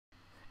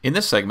In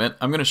this segment,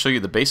 I'm going to show you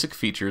the basic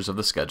features of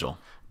the schedule.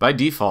 By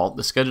default,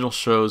 the schedule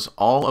shows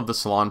all of the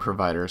salon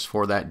providers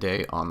for that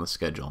day on the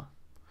schedule.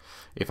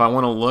 If I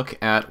want to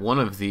look at one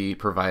of the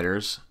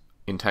providers'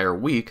 entire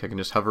week, I can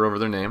just hover over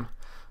their name,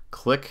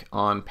 click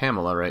on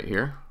Pamela right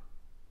here,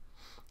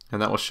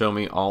 and that will show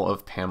me all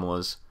of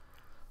Pamela's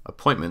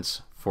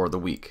appointments for the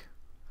week.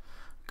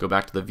 Go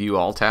back to the View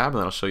All tab, and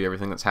that'll show you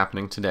everything that's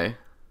happening today.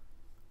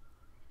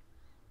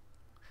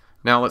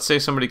 Now, let's say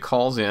somebody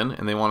calls in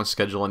and they want to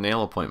schedule a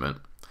nail appointment.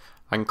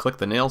 I can click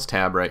the Nails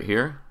tab right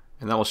here,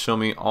 and that will show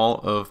me all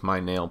of my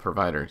nail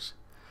providers.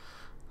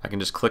 I can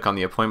just click on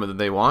the appointment that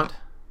they want,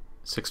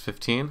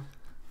 6:15,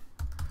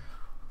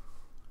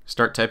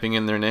 start typing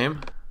in their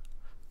name,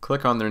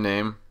 click on their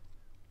name,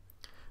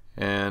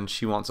 and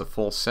she wants a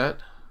full set,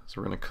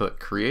 so we're going to click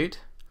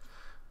Create,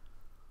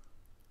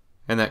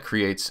 and that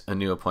creates a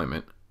new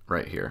appointment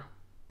right here.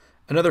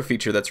 Another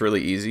feature that's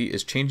really easy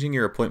is changing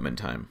your appointment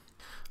time.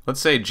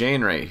 Let's say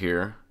Jane right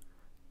here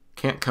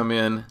can't come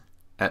in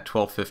at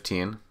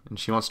 12:15 and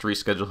she wants to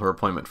reschedule her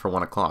appointment for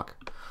 1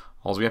 o'clock.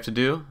 All we have to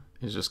do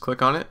is just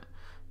click on it,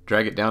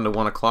 drag it down to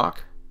 1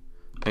 o'clock,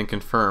 and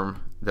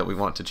confirm that we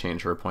want to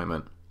change her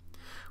appointment.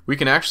 We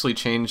can actually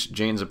change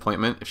Jane's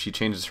appointment if she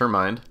changes her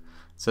mind. It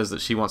says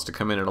that she wants to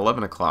come in at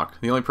 11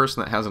 o'clock. The only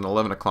person that has an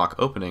 11 o'clock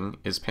opening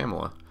is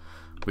Pamela.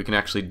 We can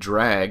actually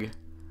drag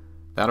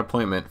that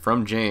appointment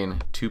from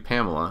Jane to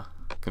Pamela,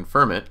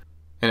 confirm it,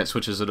 and it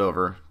switches it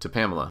over to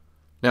Pamela.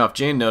 Now, if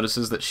Jane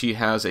notices that she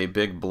has a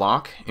big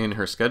block in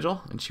her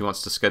schedule and she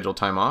wants to schedule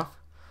time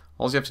off,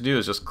 all you have to do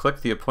is just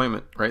click the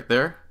appointment right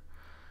there,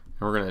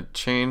 and we're going to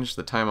change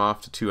the time off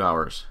to 2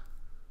 hours.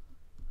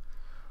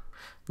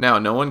 Now,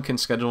 no one can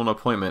schedule an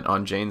appointment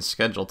on Jane's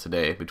schedule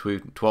today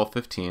between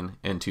 12:15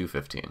 and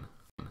 2:15.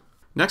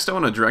 Next, I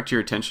want to direct your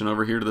attention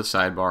over here to the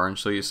sidebar and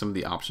show you some of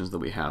the options that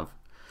we have.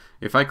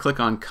 If I click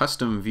on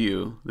Custom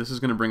View, this is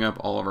going to bring up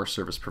all of our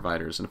service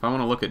providers. And if I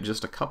want to look at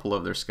just a couple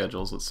of their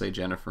schedules, let's say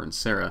Jennifer and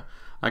Sarah,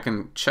 I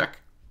can check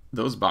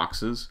those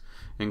boxes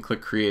and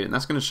click Create, and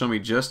that's going to show me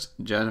just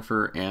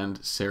Jennifer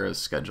and Sarah's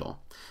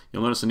schedule.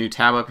 You'll notice a new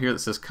tab up here that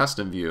says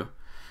Custom View.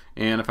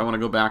 And if I want to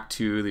go back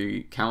to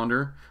the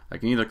calendar, I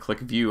can either click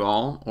View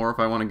All, or if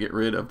I want to get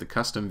rid of the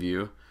custom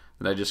view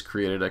that I just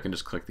created, I can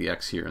just click the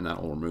X here and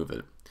that will remove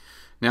it.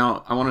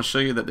 Now, I want to show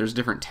you that there's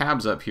different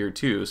tabs up here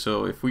too.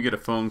 So if we get a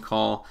phone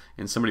call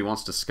and somebody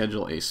wants to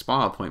schedule a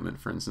spa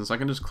appointment, for instance, I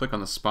can just click on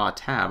the spa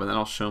tab and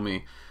that'll show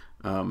me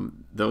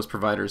those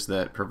providers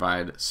that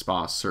provide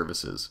spa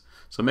services.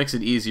 So it makes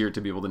it easier to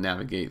be able to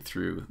navigate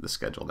through the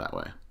schedule that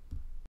way.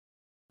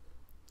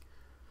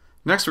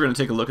 Next, we're going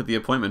to take a look at the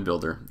Appointment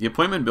Builder. The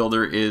Appointment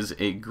Builder is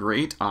a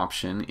great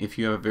option if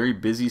you have a very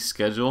busy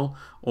schedule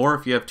or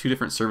if you have two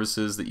different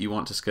services that you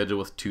want to schedule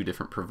with two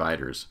different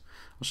providers.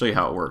 I'll show you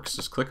how it works.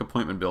 Just click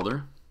Appointment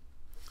Builder,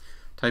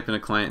 type in a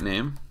client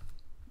name,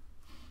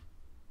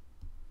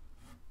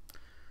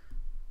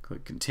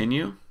 click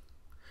Continue,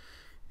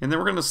 and then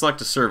we're going to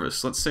select a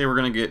service. Let's say we're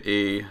going to get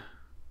a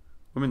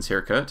women's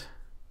haircut,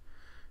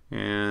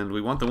 and we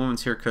want the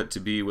women's haircut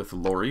to be with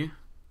Lori.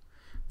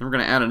 Then we're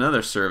going to add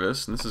another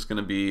service, and this is going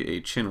to be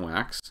a chin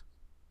wax.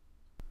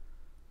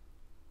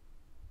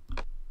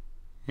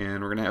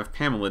 And we're going to have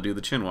Pamela do the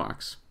chin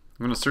wax.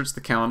 I'm going to search the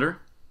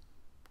calendar.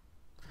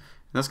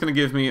 And that's going to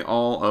give me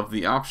all of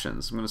the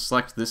options. I'm going to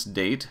select this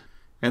date,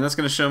 and that's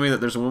going to show me that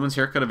there's a woman's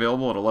haircut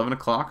available at 11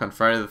 o'clock on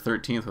Friday the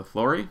 13th with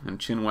Lori, and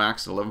chin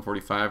wax at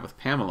 11:45 with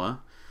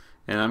Pamela,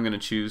 and I'm going to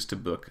choose to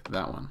book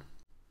that one.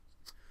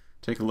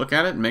 Take a look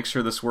at it and make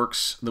sure this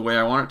works the way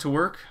I want it to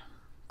work.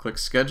 Click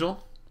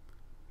Schedule,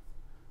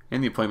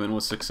 and the appointment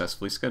was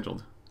successfully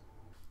scheduled.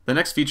 The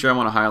next feature I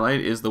want to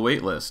highlight is the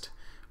wait list.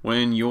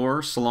 When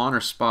your salon or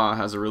spa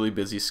has a really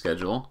busy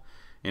schedule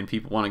and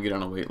people want to get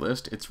on a wait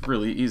list, it's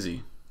really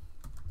easy.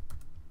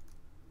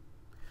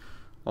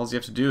 All you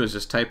have to do is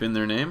just type in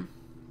their name,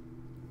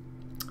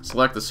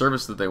 select the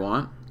service that they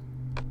want,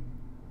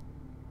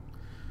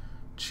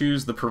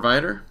 choose the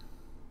provider,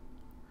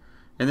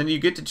 and then you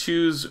get to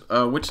choose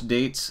which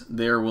dates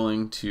they're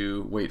willing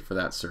to wait for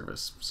that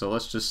service. So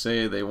let's just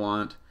say they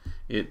want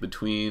it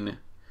between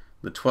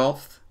the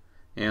 12th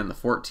and the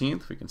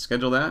 14th. We can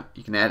schedule that.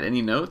 You can add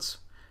any notes,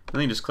 and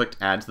then you just click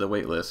Add to the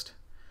wait list,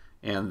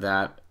 and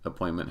that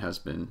appointment has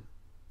been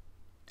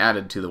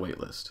added to the wait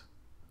list.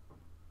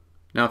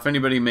 Now, if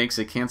anybody makes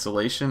a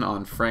cancellation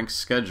on Frank's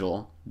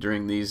schedule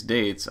during these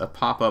dates, a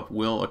pop-up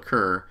will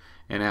occur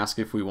and ask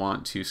if we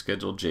want to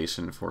schedule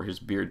Jason for his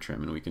beard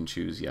trim, and we can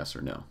choose yes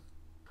or no.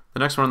 The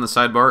next one on the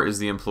sidebar is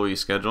the employee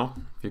schedule.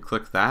 If you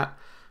click that,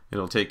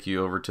 it'll take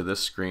you over to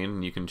this screen,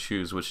 and you can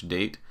choose which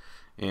date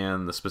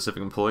and the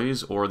specific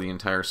employees or the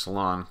entire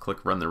salon.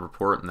 Click Run the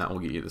Report, and that will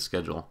get you the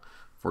schedule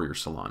for your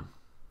salon.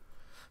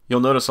 You'll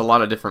notice a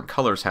lot of different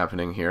colors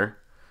happening here.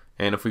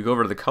 And if we go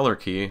over to the color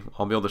key,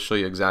 I'll be able to show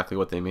you exactly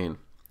what they mean.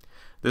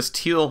 This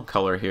teal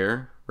color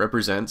here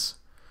represents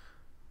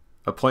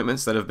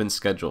appointments that have been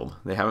scheduled.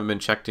 They haven't been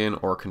checked in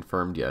or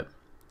confirmed yet.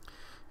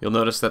 You'll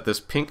notice that this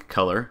pink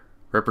color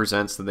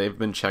represents that they've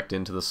been checked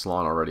into the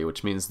salon already,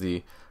 which means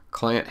the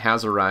client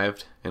has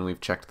arrived and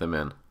we've checked them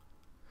in.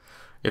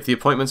 If the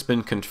appointment's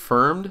been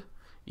confirmed,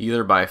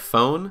 either by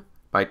phone,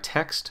 by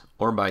text,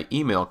 or by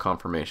email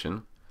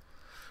confirmation,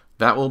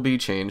 that will be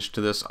changed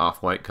to this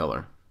off-white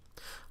color.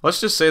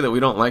 Let's just say that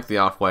we don't like the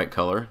off-white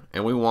color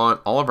and we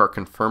want all of our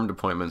confirmed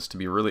appointments to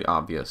be really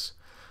obvious.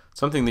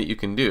 Something that you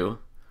can do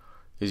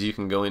is you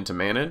can go into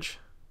Manage,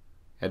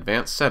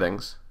 Advanced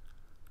Settings,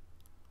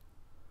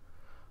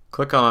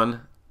 click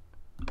on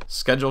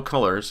Schedule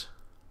Colors,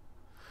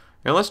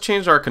 and let's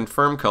change our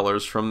confirmed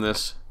colors from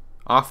this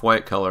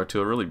off-white color to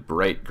a really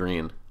bright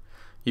green.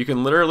 You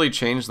can literally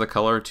change the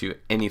color to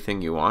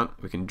anything you want.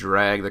 We can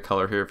drag the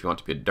color here if you want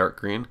it to be a dark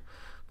green.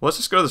 But let's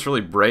just go to this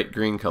really bright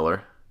green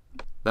color.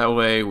 That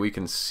way we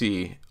can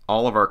see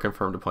all of our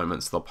confirmed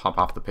appointments. They'll pop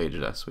off the page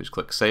at us. We just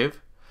click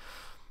Save,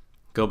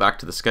 go back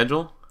to the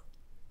schedule,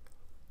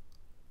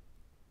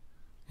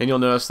 and you'll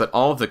notice that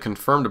all of the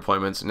confirmed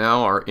appointments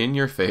now are in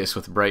your face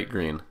with bright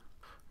green.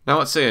 Now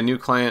let's say a new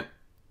client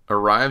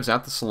arrives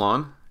at the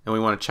salon and we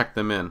want to check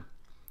them in.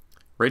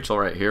 Rachel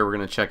right here, we're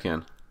going to check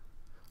in.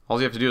 All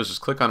you have to do is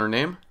just click on her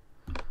name,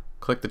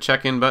 click the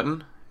check-in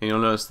button, and you'll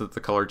notice that the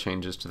color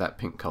changes to that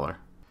pink color.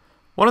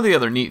 One of the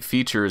other neat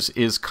features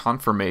is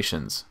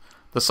confirmations.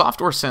 The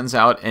software sends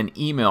out an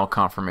email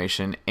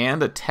confirmation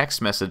and a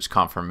text message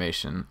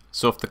confirmation.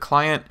 So if the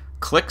client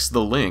clicks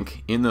the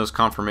link in those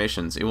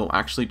confirmations, it will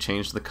actually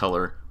change the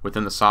color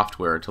within the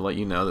software to let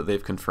you know that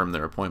they've confirmed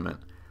their appointment.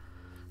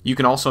 You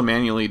can also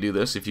manually do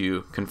this if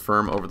you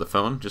confirm over the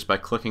phone just by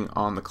clicking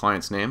on the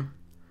client's name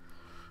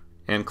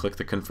and click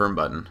the confirm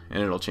button,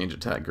 and it'll change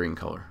it to that green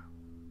color.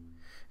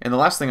 And the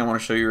last thing I want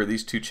to show you are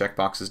these two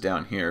checkboxes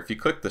down here. If you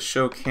click the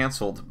Show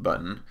Canceled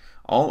button,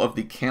 all of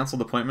the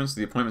canceled appointments,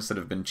 the appointments that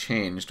have been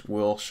changed,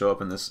 will show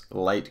up in this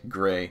light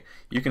gray.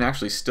 You can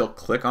actually still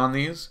click on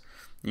these.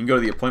 You can go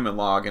to the appointment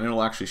log and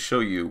it'll actually show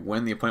you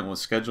when the appointment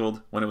was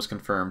scheduled, when it was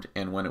confirmed,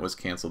 and when it was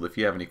canceled if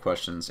you have any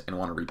questions and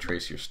want to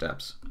retrace your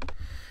steps.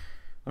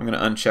 I'm going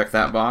to uncheck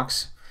that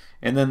box.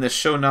 And then this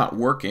Show Not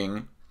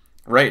Working,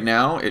 right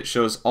now it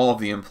shows all of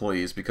the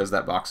employees because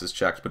that box is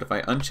checked. But if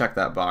I uncheck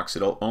that box,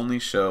 it'll only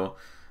show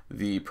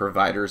the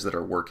providers that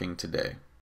are working today.